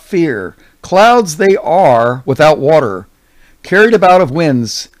without fear. Clouds they are without water, carried about of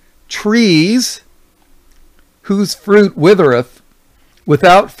winds, trees whose fruit withereth,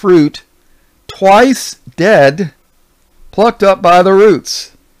 without fruit, twice dead, plucked up by the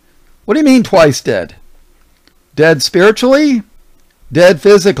roots. What do you mean twice dead? Dead spiritually, dead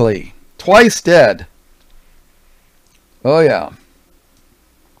physically, twice dead. Oh yeah.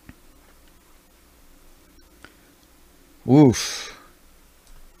 Oof.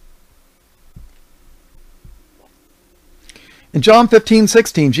 In John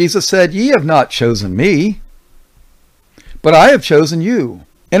 15:16, Jesus said, ye have not chosen me, but I have chosen you,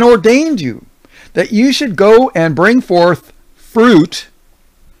 and ordained you, that you should go and bring forth fruit,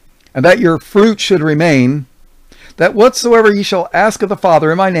 and that your fruit should remain, that whatsoever ye shall ask of the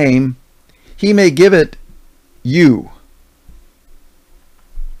Father in my name, he may give it you.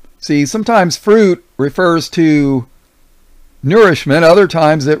 See, sometimes fruit refers to nourishment, other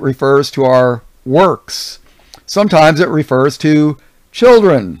times it refers to our works. Sometimes it refers to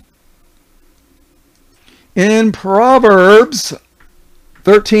children. In Proverbs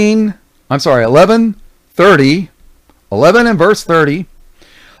 11 and verse 30,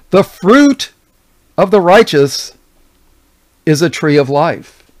 the fruit of the righteous is a tree of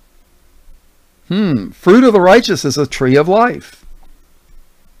life. Fruit of the righteous is a tree of life.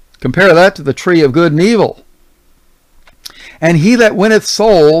 Compare that to the tree of good and evil. And he that winneth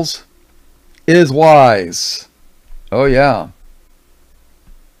souls is wise. Oh yeah.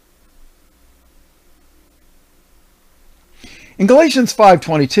 In Galatians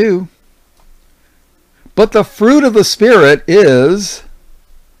 5:22, but the fruit of the Spirit is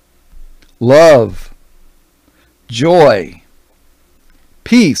love, joy,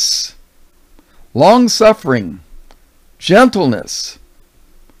 peace, long-suffering, gentleness,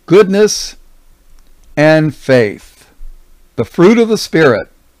 goodness, and faith. The fruit of the Spirit.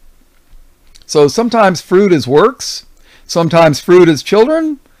 So sometimes fruit is works, sometimes fruit is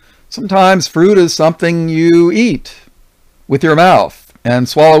children, sometimes fruit is something you eat with your mouth and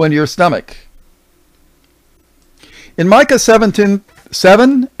swallow into your stomach. In Micah 7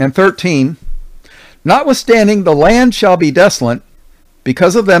 and 13, notwithstanding the land shall be desolate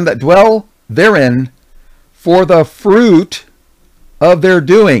because of them that dwell therein, for the fruit of their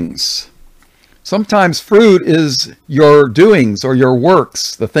doings. Sometimes fruit is your doings or your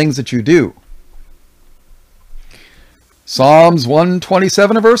works, the things that you do. Psalms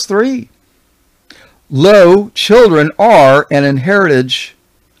 127 verse 3. Lo, children are an heritage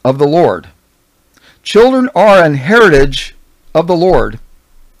of the Lord. Children are an heritage of the Lord,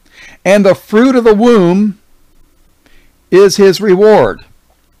 and the fruit of the womb is his reward.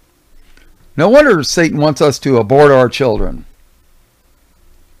 No wonder Satan wants us to abort our children.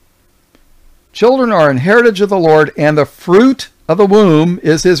 Children are an heritage of the Lord, and the fruit of the womb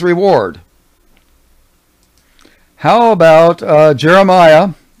is his reward. How about Jeremiah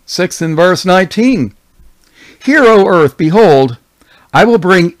 6 and verse 19? Hear, O earth, behold, I will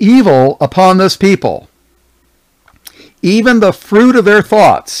bring evil upon this people, even the fruit of their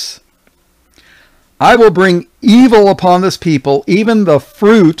thoughts. I will bring evil upon this people, even the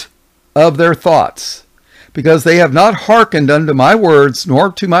fruit of their thoughts, because they have not hearkened unto my words,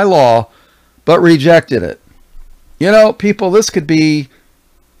 nor to my law, but rejected it. You know, people, this could be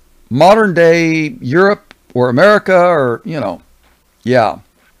modern day Europe or America or, yeah.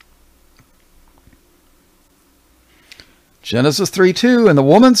 Genesis 3:2, and the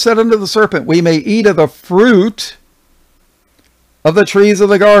woman said unto the serpent, we may eat of the fruit of the trees of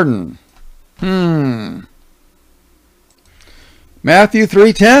the garden. Matthew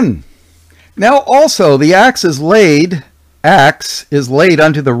 3:10. Now also the axe is laid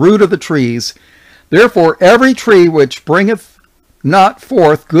unto the root of the trees. Therefore every tree which bringeth not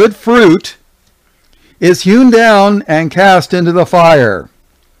forth good fruit is hewn down and cast into the fire.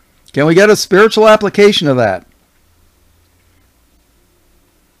 Can we get a spiritual application of that?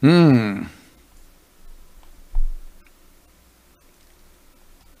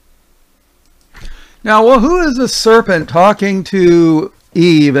 Now, well, who is the serpent talking to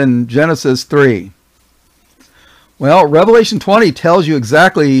Eve in Genesis 3? Well, Revelation 20 tells you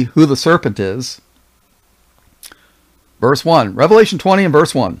exactly who the serpent is. Verse 1. Revelation 20 and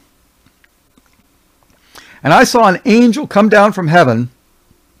verse 1. And I saw an angel come down from heaven,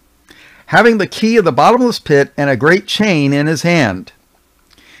 having the key of the bottomless pit and a great chain in his hand.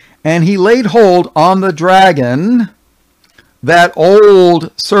 And he laid hold on the dragon, that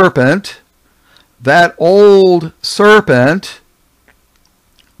old serpent,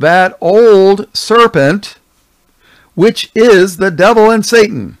 which is the devil and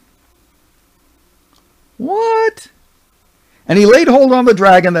Satan. What? And he laid hold on the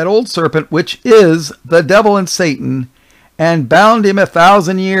dragon, that old serpent, which is the devil and Satan, and bound him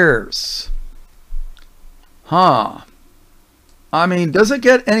 1,000 years. I mean, does it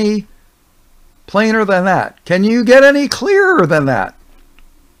get any plainer than that? Can you get any clearer than that?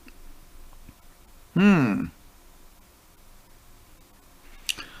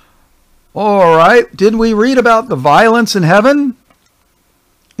 All right. Did we read about the violence in heaven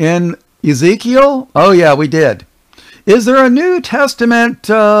in Ezekiel? Oh, yeah, we did. Is there a New Testament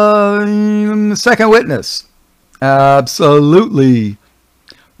second witness? Absolutely.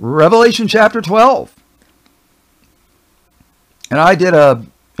 Revelation chapter 12. And I did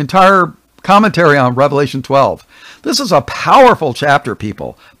an entire commentary on Revelation 12. This is a powerful chapter,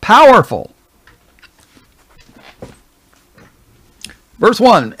 people. Powerful. Verse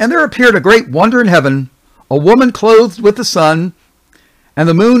 1, and there appeared a great wonder in heaven, a woman clothed with the sun, and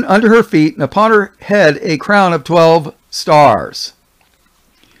the moon under her feet, and upon her head a crown of 12 stars.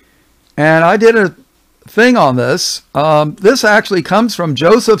 And I did a thing on this. This actually comes from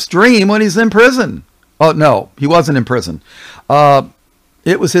Joseph's dream when he's in prison. Oh, no, he wasn't in prison.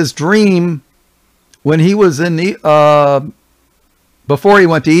 It was his dream when he was in before he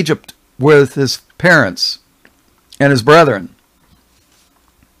went to Egypt with his parents and his brethren.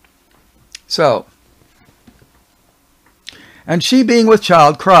 So, and she being with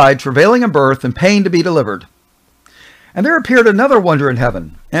child cried, travailing in birth and pain to be delivered. And there appeared another wonder in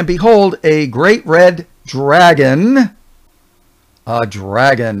heaven, and behold, a great red dragon. A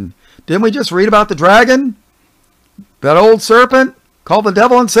dragon. Didn't we just read about the dragon? That old serpent called the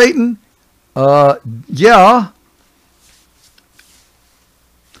devil and Satan? Yeah.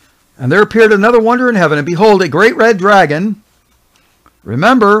 And there appeared another wonder in heaven, and behold, a great red dragon.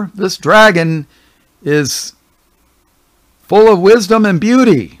 Remember, this dragon is full of wisdom and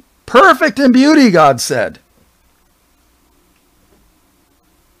beauty. Perfect in beauty, God said.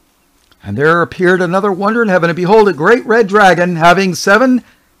 And there appeared another wonder in heaven, and behold, a great red dragon, having 7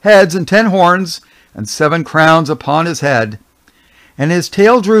 heads and 10 horns, and 7 crowns upon his head. And his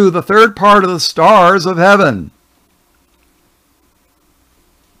tail drew the 3rd part of the stars of heaven.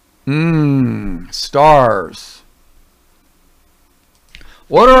 Stars.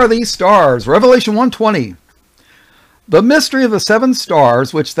 What are these stars? Revelation 1:20. The mystery of the 7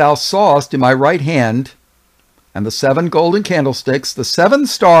 stars which thou sawest in my right hand, and the 7 golden candlesticks, the 7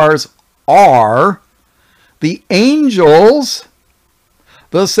 stars are the angels.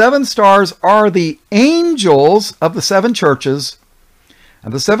 The 7 stars are the angels of the 7 churches,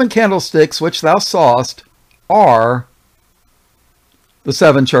 and the 7 candlesticks which thou sawest are the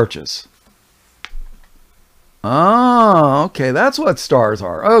 7 churches. Oh, okay, that's what stars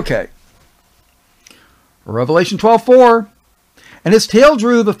are. Okay. Revelation 12:4. And his tail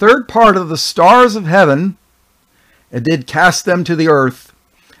drew the 3rd part of the stars of heaven, and did cast them to the earth.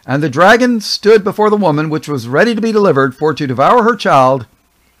 And the dragon stood before the woman, which was ready to be delivered, for to devour her child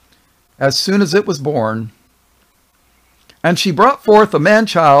as soon as it was born. And she brought forth a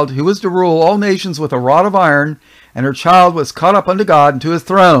man-child, who was to rule all nations with a rod of iron, and her child was caught up unto God and to his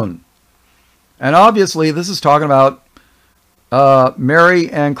throne. And obviously this is talking about Mary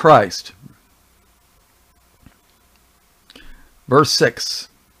and Christ. Verse 6.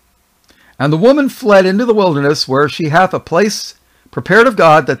 And the woman fled into the wilderness, where she hath a place prepared of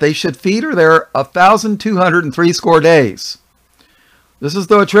God, that they should feed her there 1,260 days. This is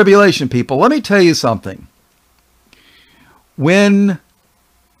the tribulation, people. Let me tell you something. When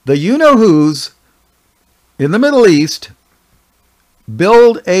the you-know-whos in the Middle East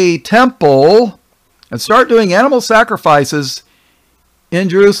build a temple and start doing animal sacrifices in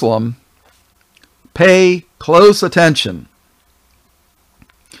Jerusalem, pay close attention.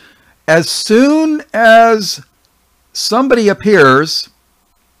 As soon as somebody appears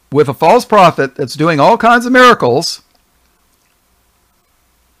with a false prophet that's doing all kinds of miracles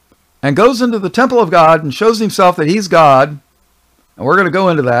and goes into the temple of God and shows himself that he's God, and we're going to go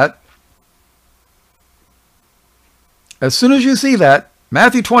into that. As soon as you see that,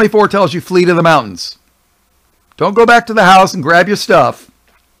 Matthew 24 tells you flee to the mountains. Don't go back to the house and grab your stuff.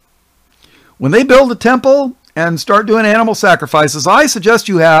 When they build a temple and start doing animal sacrifices, I suggest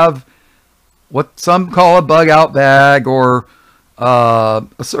you have what some call a bug out bag, or a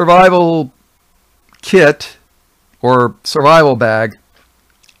survival kit or survival bag,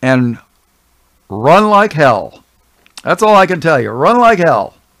 and run like hell. That's all I can tell you. Run like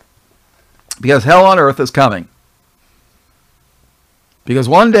hell. Because hell on earth is coming. Because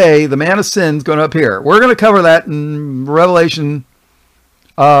one day the man of sin is going to appear. We're going to cover that in Revelation.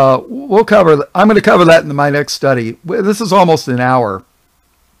 I'm going to cover that in my next study. This is almost an hour.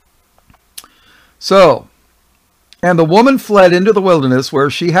 So, and the woman fled into the wilderness, where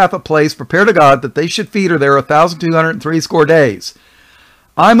she hath a place prepared of God, that they should feed her there 1,260 days.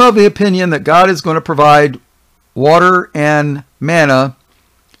 I'm of the opinion that God is going to provide water and manna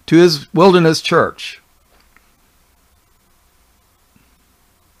to his wilderness church.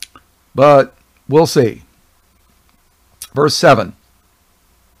 But we'll see. Verse 7.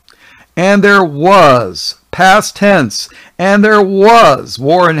 And there was, past tense, and there was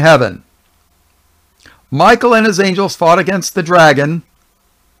war in heaven. Michael and his angels fought against the dragon,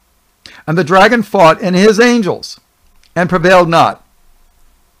 and the dragon fought and his angels, and prevailed not.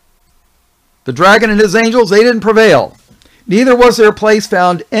 The dragon and his angels, they didn't prevail. Neither was their place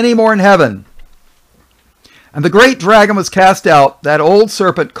found any more in heaven. And the great dragon was cast out, that old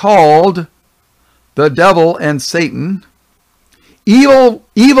serpent called the devil and Satan. Evil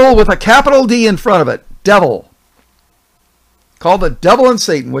with a capital D in front of it. Devil. Called the devil and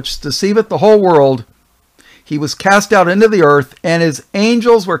Satan, which deceiveth the whole world. He was cast out into the earth, and his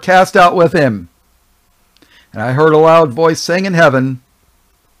angels were cast out with him. And I heard a loud voice saying in heaven,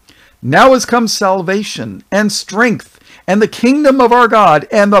 Now is come salvation and strength and the kingdom of our God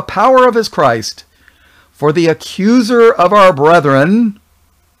and the power of his Christ. For the accuser of our brethren,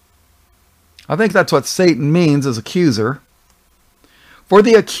 I think that's what Satan means, as accuser. For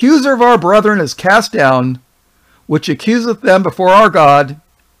the accuser of our brethren is cast down, which accuseth them before our God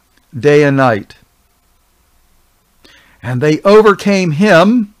day and night. And they overcame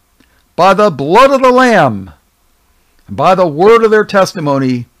him by the blood of the Lamb, and by the word of their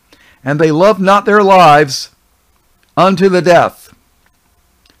testimony, and they loved not their lives unto the death.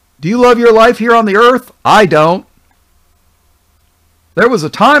 Do you love your life here on the earth? I don't. There was a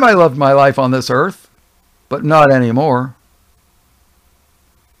time I loved my life on this earth, but not anymore.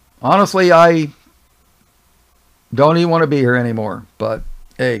 Honestly, I don't even want to be here anymore. But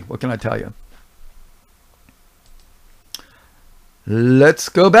hey, what can I tell you? Let's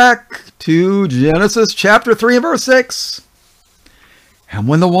go back to Genesis chapter 3 and verse 6. And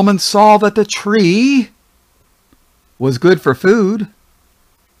when the woman saw that the tree was good for food,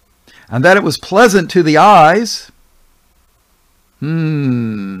 and that it was pleasant to the eyes,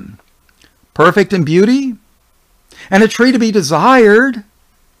 perfect in beauty, and a tree to be desired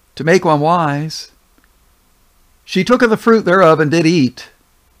to make one wise, she took of the fruit thereof and did eat.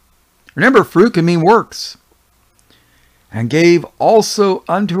 Remember, fruit can mean works. And gave also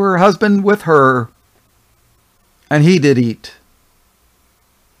unto her husband with her, and he did eat.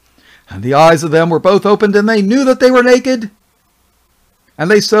 And the eyes of them were both opened, and they knew that they were naked. And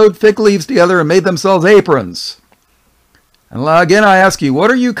they sewed fig leaves together and made themselves aprons. And again I ask you,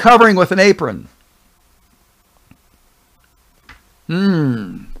 what are you covering with an apron?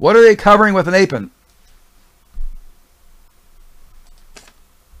 What are they covering with an apron?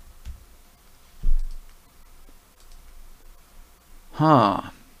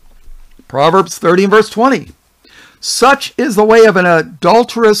 Proverbs 30 and verse 20. Such is the way of an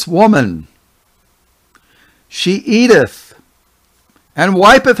adulterous woman. She eateth, and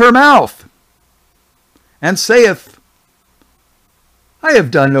wipeth her mouth, and saith, I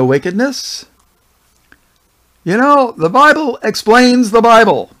have done no wickedness. You know, the Bible explains the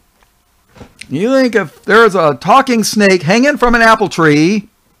Bible. You think if there's a talking snake hanging from an apple tree,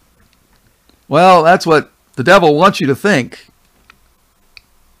 well, that's what the devil wants you to think.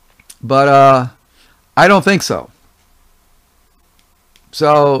 But I don't think so.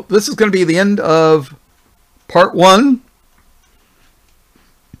 So this is going to be the end of part 1.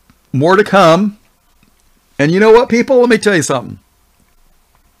 More to come. And you know what, people? Let me tell you something.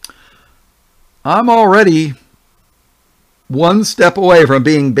 I'm already one step away from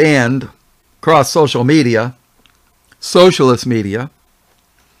being banned across social media, socialist media.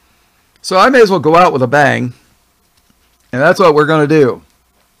 So I may as well go out with a bang. And that's what we're going to do.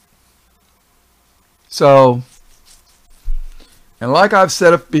 So, and like I've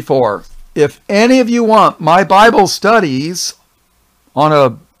said it before, if any of you want my Bible studies on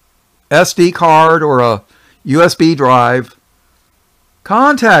a SD card or a USB drive,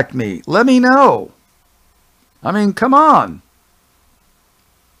 contact me. Let me know. I mean, come on.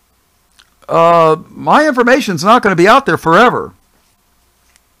 My information's not going to be out there forever.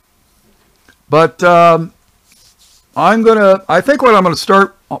 But I think what I'm going to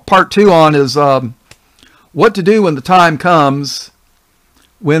start part 2 on is what to do when the time comes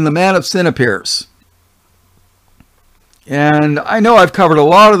when the man of sin appears. And I know I've covered a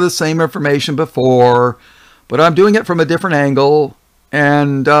lot of the same information before, but I'm doing it from a different angle.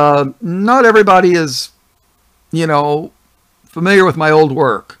 And not everybody is, you know, familiar with my old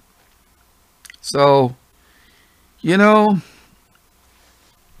work. So, you know,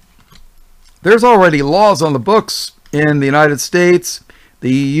 there's already laws on the books in the United States,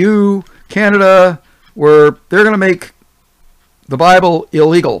 the EU, Canada, where they're going to make the Bible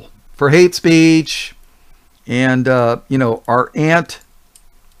illegal for hate speech. And, you know, our aunt,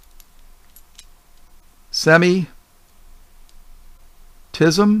 semitism,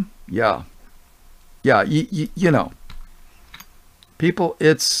 yeah, you know, people,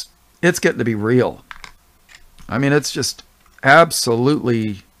 it's getting to be real. I mean, it's just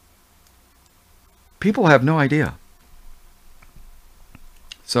absolutely, people have no idea.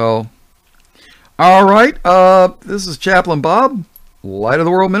 So, all right, this is Chaplain Bob, Light of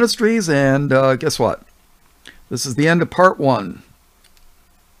the World Ministries, and guess what? This is the end of part 1.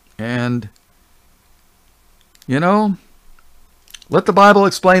 And, you know, let the Bible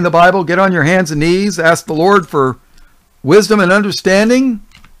explain the Bible. Get on your hands and knees. Ask the Lord for wisdom and understanding.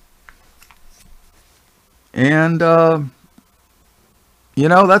 And, you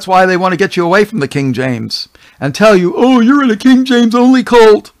know, that's why they want to get you away from the King James and tell you, oh, you're in a King James only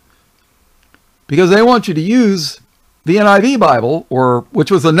cult. Because they want you to use the NIV Bible,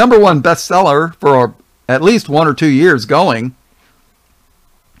 which was the #1 bestseller for at least 1 or 2 years going.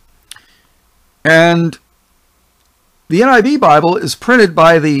 And the NIV Bible is printed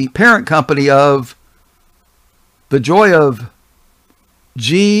by the parent company of The Joy of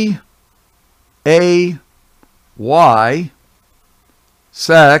G-A-Y,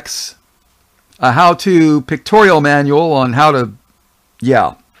 Sex, a how-to pictorial manual on how to,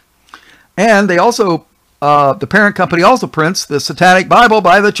 yeah. And they also, the parent company also prints the Satanic Bible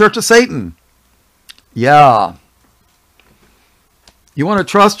by the Church of Satan. Yeah. You want to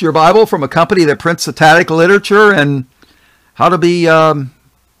trust your Bible from a company that prints satanic literature and how to be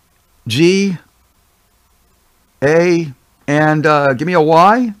G, A, and give me a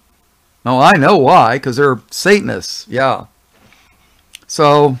Y? Oh, I know why, because they're Satanists. Yeah.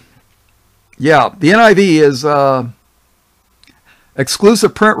 So, yeah, the NIV is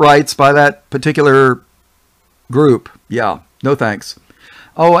exclusive print rights by that particular group. Yeah, no thanks.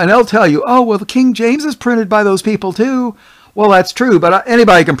 Oh, and they'll tell you, oh, well, the King James is printed by those people too. Well, that's true, but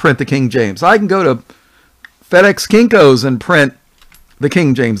anybody can print the King James. I can go to FedEx Kinko's and print the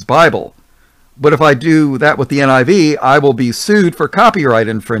King James Bible. But if I do that with the NIV, I will be sued for copyright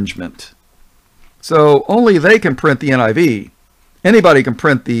infringement. So only they can print the NIV. Anybody can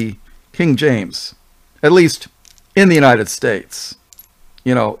print the King James, at least in the United States.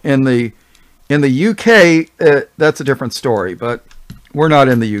 You know, in the UK, that's a different story, but we're not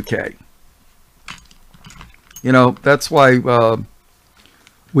in the UK. You know, that's why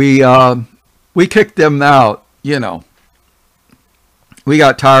we kicked them out. You know, we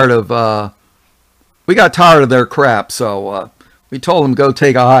got tired of their crap, so we told them go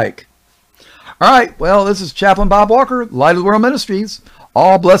take a hike. All right, well, this is Chaplain Bob Walker, Light of the World Ministries.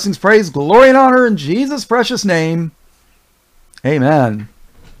 All blessings, praise, glory, and honor in Jesus' precious name. Amen.